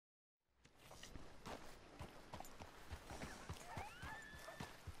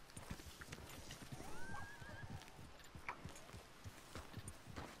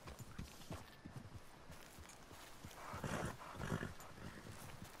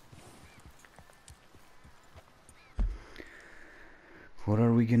What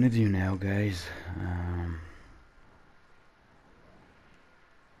are we gonna do now, guys?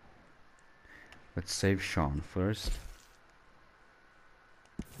 Let's save Sean first.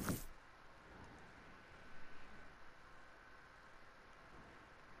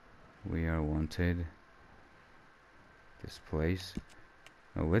 We are wanted. This place.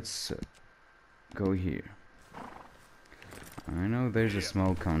 Now let's go here. I know there's a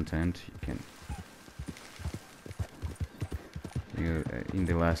small content you can. In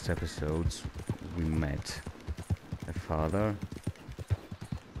the last episodes, we met a father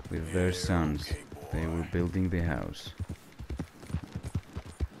with their sons. They were building the house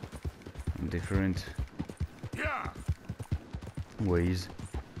in different ways.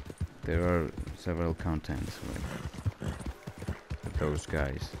 There are several contents with those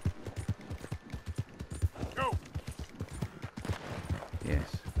guys.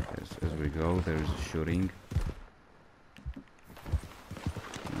 Yes, as we go, there's shooting.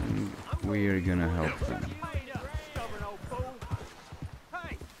 And we are gonna help them.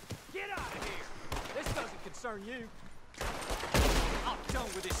 Hey, get out of here! This doesn't concern you. I'm done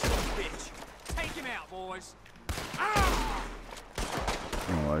with this son of a bitch. Take him out, boys. Ah!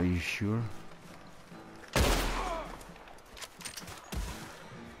 Oh, are you sure?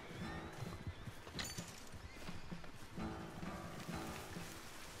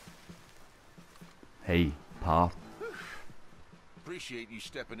 Hey, Pa. Appreciate you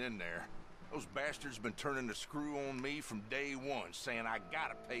stepping in there. Those bastards been turning the screw on me from day one, saying I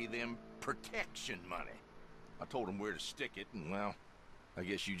gotta pay them protection money. I told them where to stick it, and well, I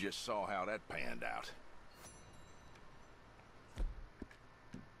guess you just saw how that panned out.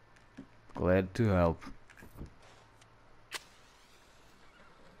 Glad to help.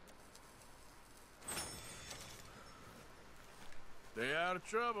 Stay out of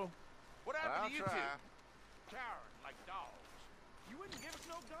trouble. What happened to you two? Coward like dogs. You wouldn't give us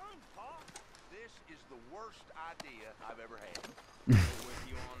no guns, Pa. This is the worst idea I've ever had. With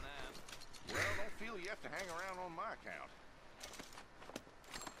you on that. Well, don't feel you have to hang around on my account.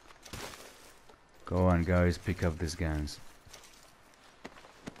 Go on, guys, pick up these guns.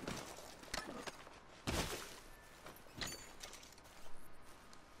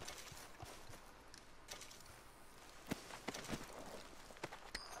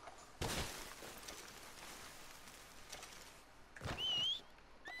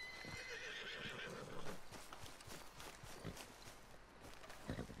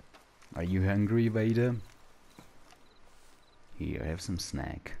 Are you hungry, Vader? Here, have some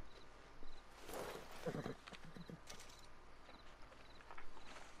snack.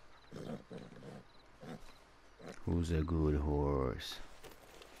 Who's a good horse?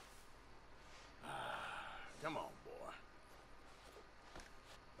 Come on, boy.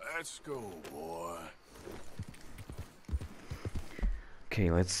 Let's go, boy. Okay,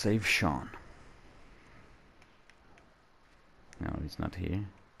 let's save Sean. No, he's not here.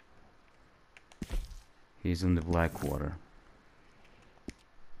 He's in the Blackwater.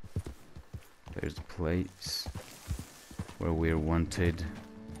 There's a place where we're wanted,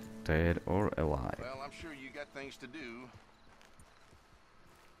 dead or alive. Well, I'm sure you got things to do.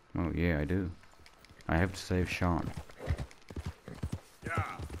 Oh yeah, I do. I have to save Sean. Yeah.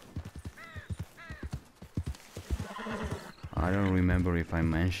 I don't remember if I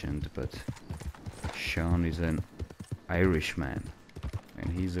mentioned, but Sean is an Irishman.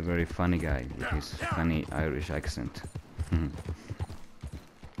 And he's a very funny guy with his funny Irish accent.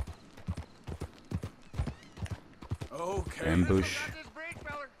 Okay. Ambush.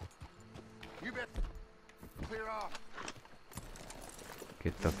 You bet. Clear off.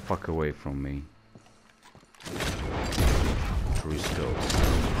 Get the fuck away from me.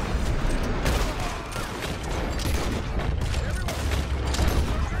 Driscolls.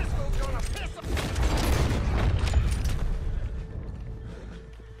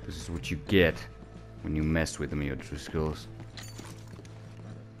 This is what you get when you mess with me, Driscolls.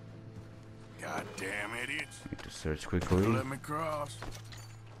 Goddamn idiots. Need to search quickly, Let me cross.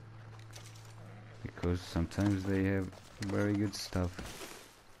 because sometimes they have very good stuff.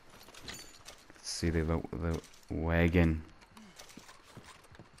 Let's see the wagon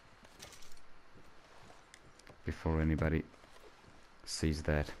before anybody sees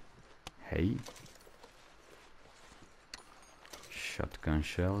that. Hey, shotgun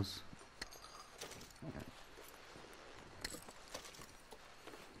shells.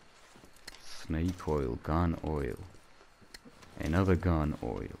 Snake oil, gun oil, another gun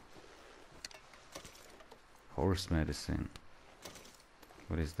oil, horse medicine.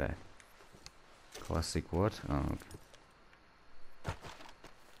 What is that? Classic what? Oh, okay.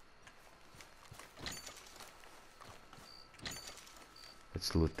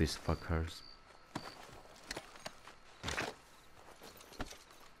 Let's loot these fuckers.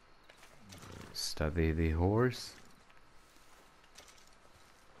 Study the horse.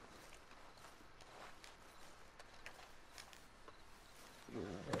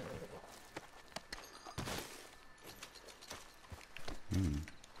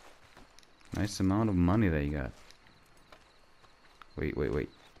 Nice amount of money they got. Wait.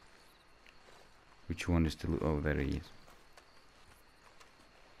 Which one is to loot? Oh, there he is.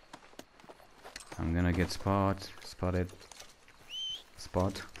 I'm gonna get spotted.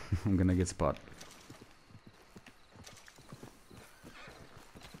 Spot. I'm gonna get spot.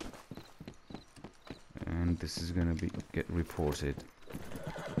 And this is gonna get reported.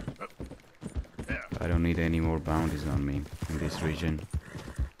 I don't need any more bounties on me in this region.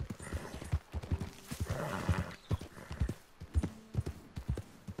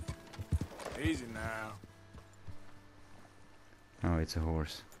 Easy now. Oh, it's a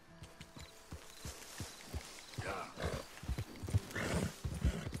horse.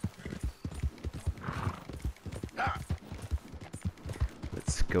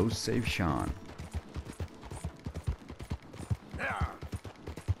 Let's go save Sean.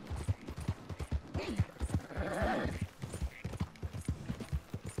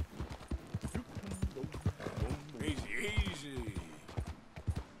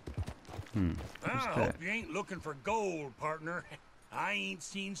 I hope you ain't looking for gold, partner. I ain't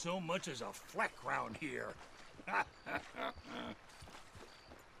seen so much as a fleck round here.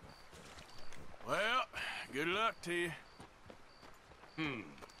 Well, good luck to you.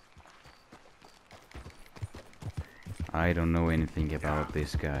 I don't know anything about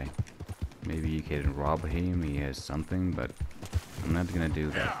this guy. Maybe you can rob him, he has something, but I'm not gonna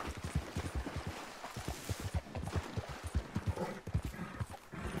do that.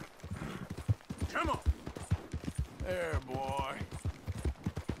 Come on. There, boy.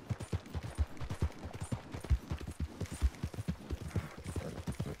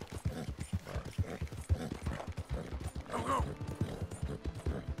 Go.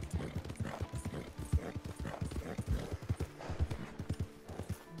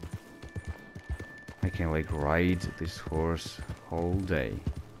 I can like ride this horse whole day.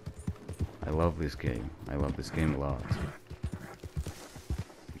 I love this game. I love this game a lot.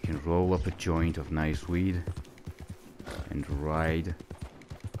 You can roll up a joint of nice weed and ride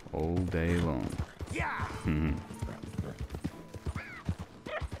all day long. Yeah.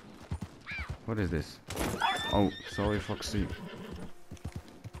 What is this? Oh, sorry, Foxy.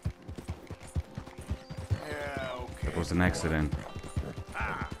 Yeah, okay. That was an accident.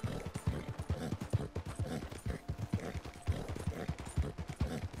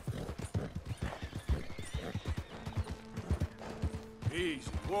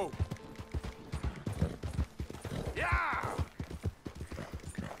 Easy. Whoa.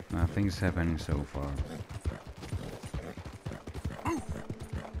 Nothing's happening so far.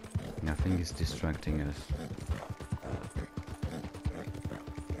 Nothing is distracting us.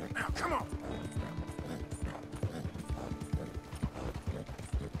 Now, come on.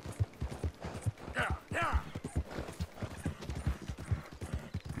 Yeah.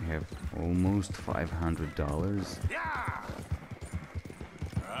 We have almost $500.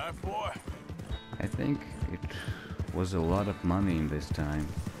 Right, boy. I think it was a lot of money in this time.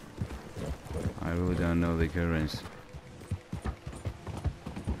 I really don't know the currency.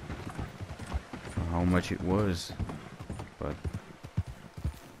 How much it was, but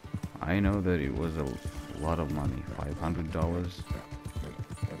I know that it was a lot of money. $500,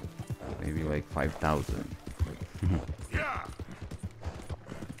 maybe like 5,000. Yeah.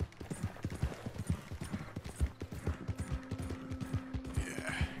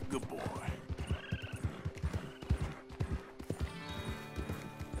 Yeah, good boy.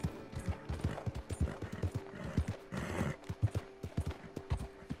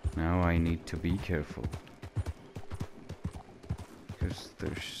 Now I need to be careful, because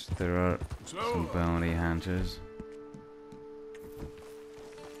there are some bounty hunters.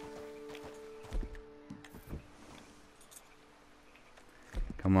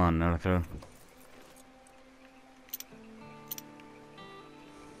 Come on, Arthur.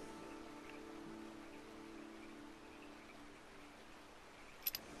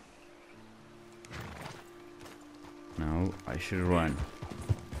 No, I should run.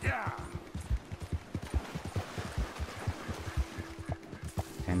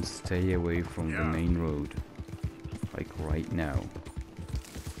 And stay away from the main road, like right now,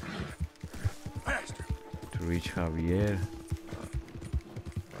 Faster. to reach Javier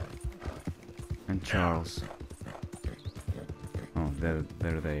and Charles. Oh, there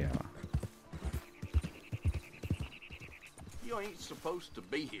they are. You ain't supposed to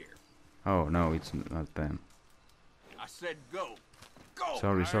be here. Oh no, it's not them. I said go. Go!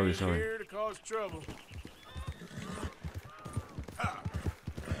 Sorry, I ain't sorry. here to cause trouble.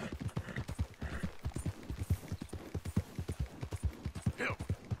 Help.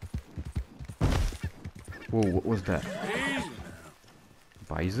 Whoa, what was that? Easy.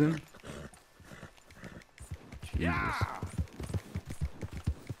 Bison? Jesus. Yeah.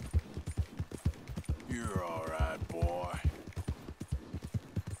 You're all right, boy.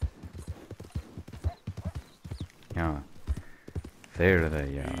 Yeah. There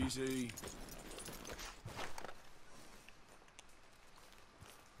they are. Easy.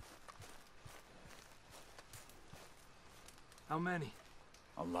 How many?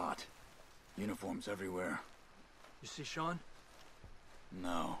 A lot. Uniforms everywhere. You see Sean?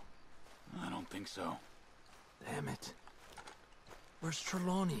 No, I don't think so. Damn it. Where's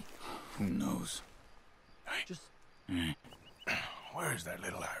Trelawney? Who knows? Just... Where's that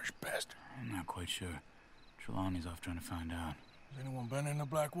little Irish bastard? I'm not quite sure. Trelawney's off trying to find out. Has anyone been in the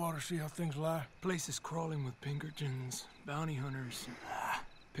Blackwater, see how things lie? Place is crawling with Pinkertons, bounty hunters,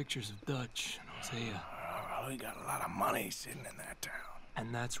 pictures of Dutch and Hosea. Well, we got a lot of money sitting in that town.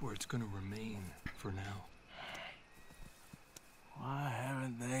 And that's where it's gonna remain for now. Why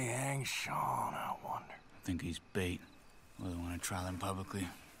haven't they hanged Sean, I wonder? I think he's bait. Well, they want to trial him publicly.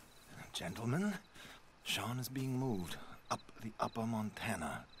 Gentlemen, Sean is being moved up the upper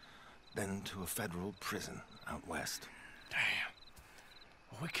Montana, then to a federal prison out west. Damn.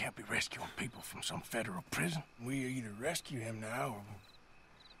 Well, we can't be rescuing people from some federal prison. We either rescue him now or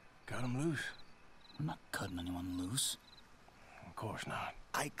cut him loose. We're not cutting anyone loose. Of course not.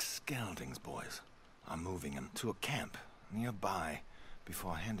 Ike Skelding's boys are moving him to a camp nearby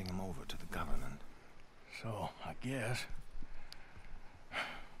before handing him over to the government. So, I guess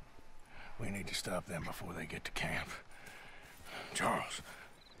we need to stop them before they get to camp. Charles,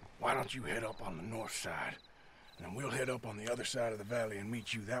 why don't you head up on the north side, and then we'll head up on the other side of the valley and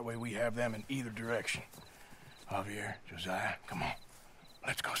meet you. That way we have them in either direction. Javier, Josiah, come on.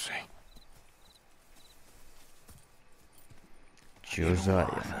 Let's go see. Josiah.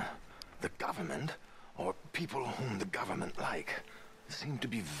 Arthur, the government, or people whom the government like, seem to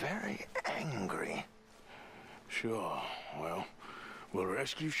be very angry. Sure, well, we'll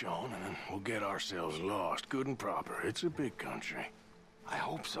rescue Sean and then we'll get ourselves lost, good and proper. It's a big country. I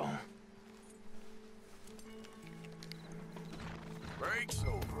hope so. Break's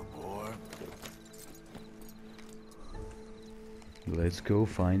over, boy. Let's go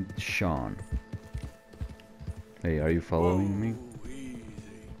find Sean. Hey, are you following me? Whoa, easy.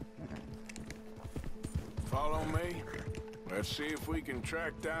 Follow me. Let's see if we can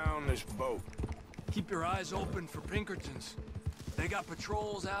track down this boat. Keep your eyes open for Pinkertons. They got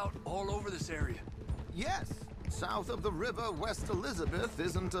patrols out all over this area. Yes, south of the river, West Elizabeth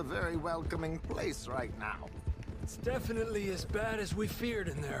isn't a very welcoming place right now. It's definitely as bad as we feared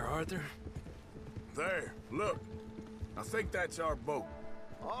in there, Arthur. There, look. I think that's our boat.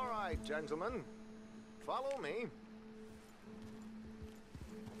 All right, gentlemen. Follow me.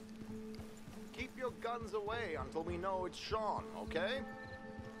 Keep your guns away until we know it's Sean, okay?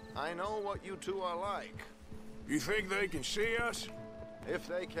 I know what you two are like. You think they can see us? If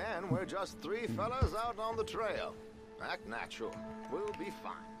they can, we're just three fellas out on the trail. Act natural. We'll be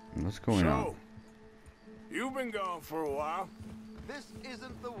fine. What's going on? So, you've been gone for a while. This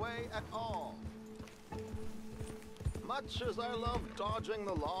isn't the way at all. Much as I love dodging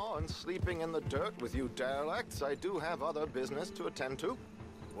the law and sleeping in the dirt with you derelicts, I do have other business to attend to.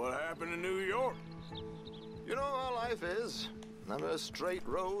 What happened in New York? You know how life is. Never a straight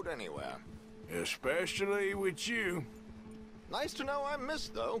road anywhere. Especially with you. Nice to know I'm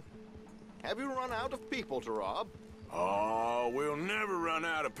missed, though. Have you run out of people to rob? Oh, we'll never run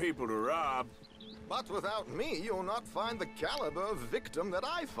out of people to rob. But without me, you'll not find the caliber of victim that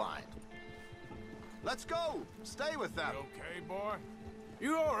I find. Let's go! Stay with them! You okay, boy?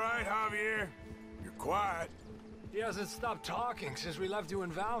 You all right, Javier? You're quiet. He hasn't stopped talking since we left you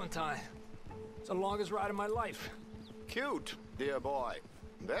in Valentine. It's the longest ride of my life. Cute, dear boy.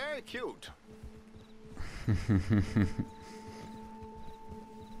 Very cute.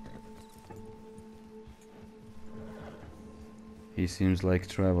 He seems like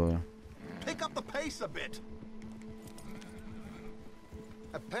traveler. Pick up the pace a bit!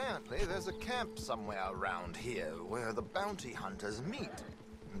 Apparently, there's a camp somewhere around here where the bounty hunters meet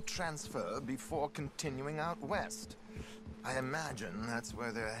and transfer before continuing out west. I imagine that's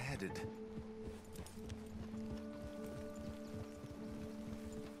where they're headed.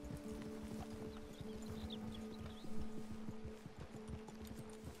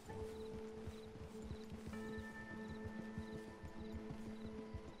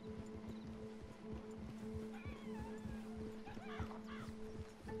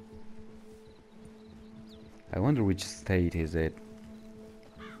 wonder which state is it.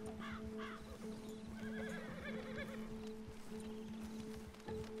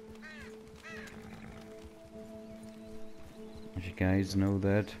 If you guys know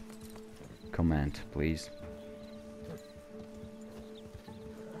that, comment please.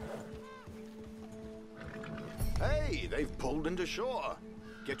 Hey, they've pulled into shore.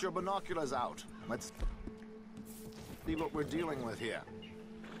 Get your binoculars out. Let's see what we're dealing with here.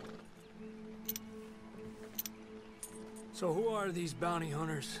 So who are these bounty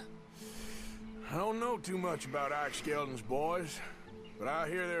hunters? I don't know too much about Ike Skeldon's boys, but I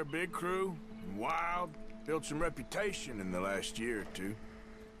hear they're a big crew, and wild, built some reputation in the last year or two.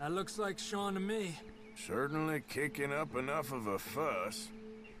 That looks like Sean to me. Certainly kicking up enough of a fuss.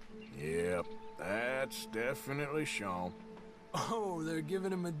 Yep, that's definitely Sean. Oh, they're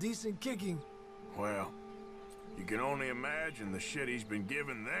giving him a decent kicking. Well, you can only imagine the shit he's been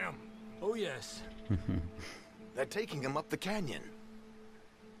giving them. Oh, yes. They're taking him up the canyon.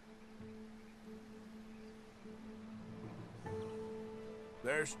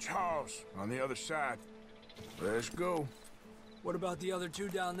 There's Charles on the other side. Let's go. What about the other two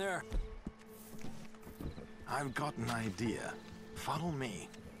down there? I've got an idea. Follow me.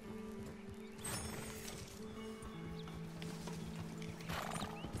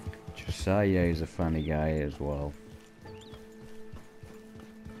 Josiah is a funny guy as well.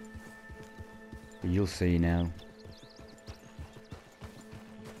 You'll see now.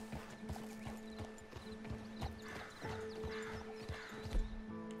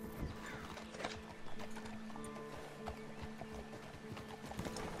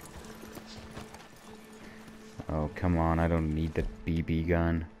 Oh, come on, I don't need the BB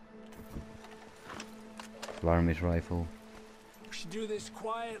gun. Varmint rifle. We should do this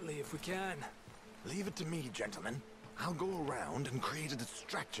quietly if we can. Leave it to me, gentlemen. I'll go around and create a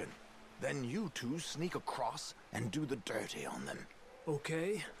distraction. Then you two sneak across and do the dirty on them.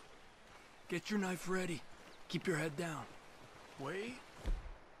 Okay. Get your knife ready. Keep your head down. Wait.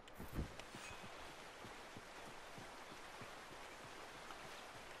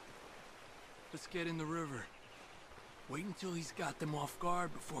 Let's get in the river. Wait until he's got them off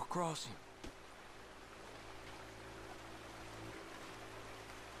guard before crossing.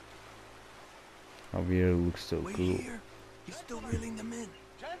 Javier looks so Wait cool. here. He's still reeling them in.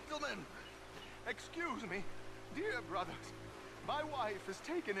 Gentlemen, excuse me. Dear brothers, my wife is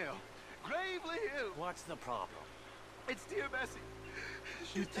taken ill. Gravely ill. What's the problem? It's dear Bessie.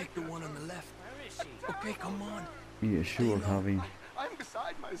 You take the one on the left. Where is she? Okay, come on. Yeah, sure, Javi. I'm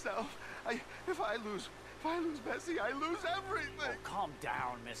beside myself. If I lose Bessie, I lose everything. Oh, calm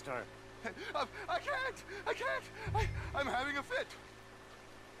down, mister. I can't. I'm having a fit.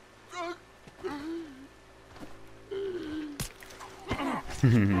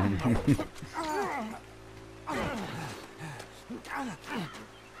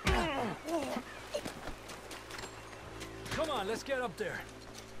 Come on, let's get up there.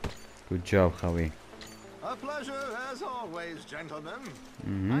 Good job, Javi. A pleasure as always, gentlemen.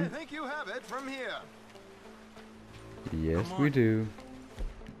 Mm-hmm. I think you have it from here. Yes, Come we on. do.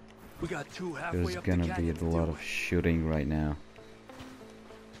 We got two halfway There's up the gonna be canyon a to lot do of it. shooting right now.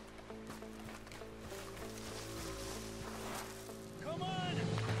 Come on!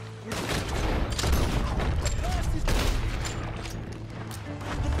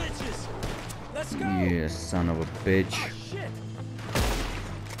 The bitches! Let's go! Yeah, son of a bitch. Ah, shit!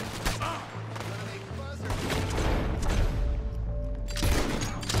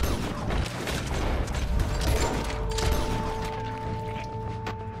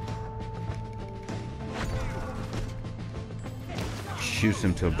 Shoot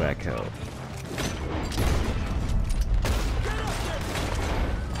some tobacco.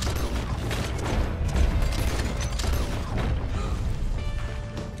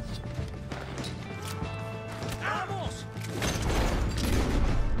 Vamos!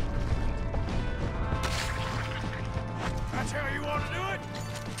 That's how you want to do it?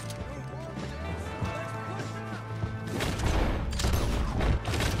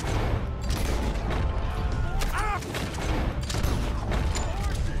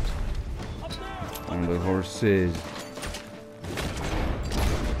 On the horses.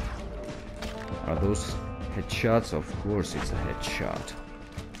 Are those headshots? Of course it's a headshot.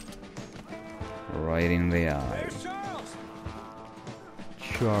 Right in the eye. There's Charles!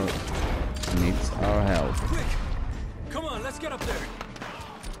 Charles needs our help. Quick! Come on, let's get up there.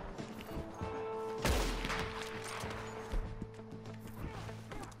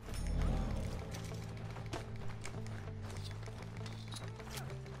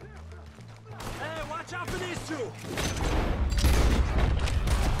 Hey, watch out for these two!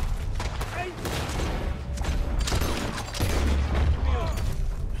 Hey!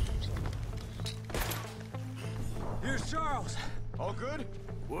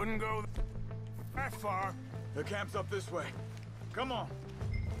 Wouldn't go that far. The camp's up this way. Come on.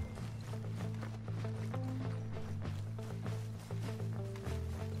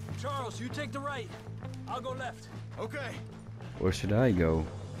 Charles, you take the right. I'll go left. Okay. Where should I go?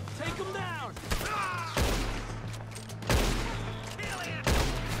 Take him down!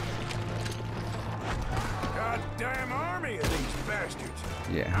 Goddamn army of these bastards.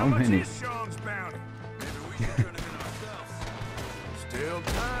 Yeah, How how much many? is Sean's bounty? Maybe we should turn it in ourselves. Still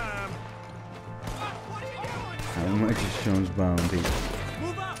time. What are you doing? How much is Sean's bounty?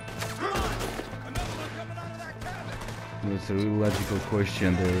 Move up! Come on! Another one coming out of that cabin. That's a real logical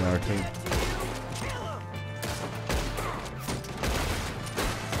question there, Arthur. Kill him!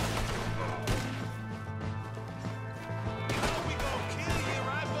 We gonna kill you,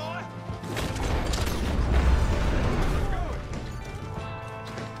 right, boy?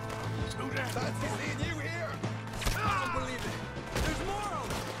 Fancy seeing you here. I don't believe it. There's more of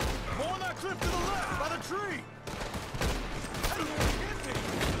them! More on that cliff to the left, by the tree.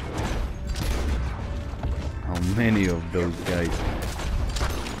 How many of those guys?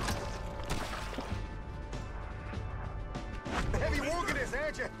 Heavy work in this,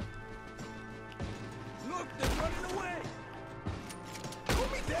 ain't you? Look, they're running away! Put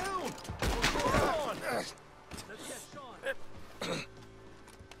me down. Come on. Let's get Sean.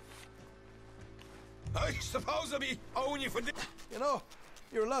 I suppose I'll be owing you for this. You know,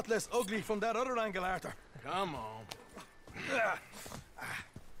 you're a lot less ugly from that other angle, Arthur. Come on.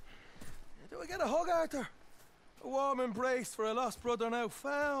 Do I get a hug, Arthur? A warm embrace for a lost brother now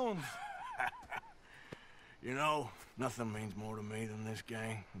found. You know, nothing means more to me than this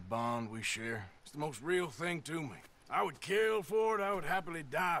gang. The bond we share. It's the most real thing to me. I would kill for it, I would happily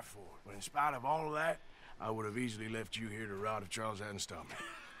die for it. But in spite of all of that, I would have easily left you here to rot if Charles hadn't stopped me.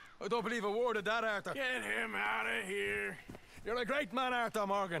 I don't believe a word of that, Arthur. Get him out of here. You're a great man, Arthur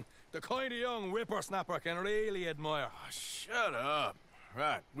Morgan. The kind of young whippersnapper can really admire. Oh, shut up.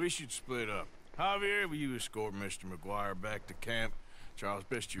 Right, we should split up. Javier, will you escort Mr. McGuire back to camp? Charles,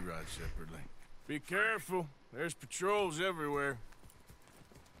 best you ride separately. Be careful. There's patrols everywhere.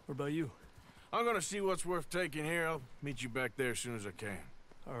 What about you? I'm gonna see what's worth taking here. I'll meet you back there as soon as I can.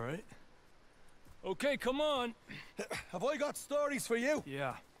 All right. Okay, come on. Have I got stories for you?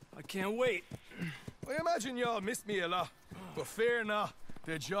 Yeah, I can't wait. I imagine y'all missed me a lot, but fear not.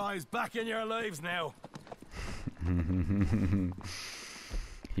 The joy's back in your lives now.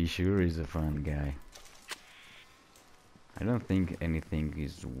 He sure is a fun guy. I don't think anything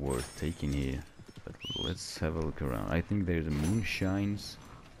is worth taking here, but let's have a look around. I think there's a moonshines.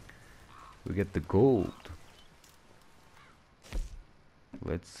 We get the gold.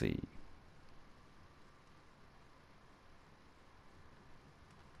 Let's see.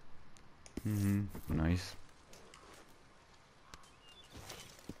 Nice.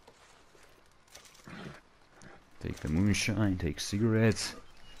 Take the moonshine, take cigarettes.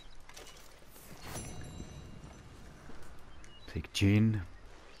 Take gin.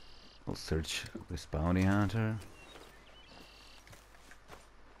 I'll search this bounty hunter.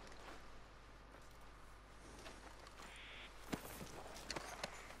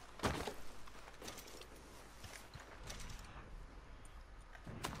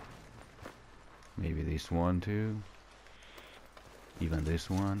 Maybe this one too. Even this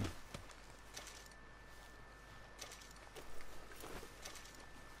one.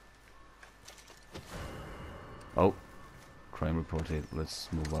 Oh, crime reported.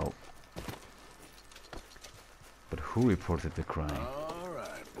 Let's move out. But who reported the crime? All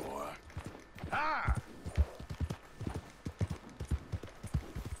right, boy. Ah!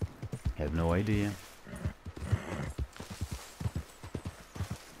 Have no idea.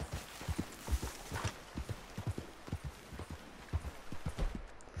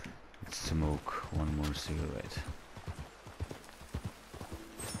 Let's smoke one more cigarette.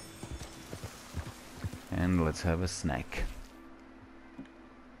 And let's have a snack.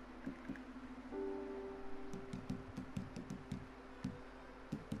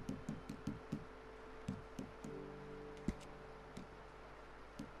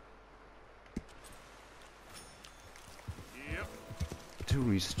 Yep. To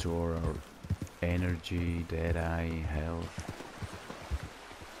restore our energy, deadeye, health.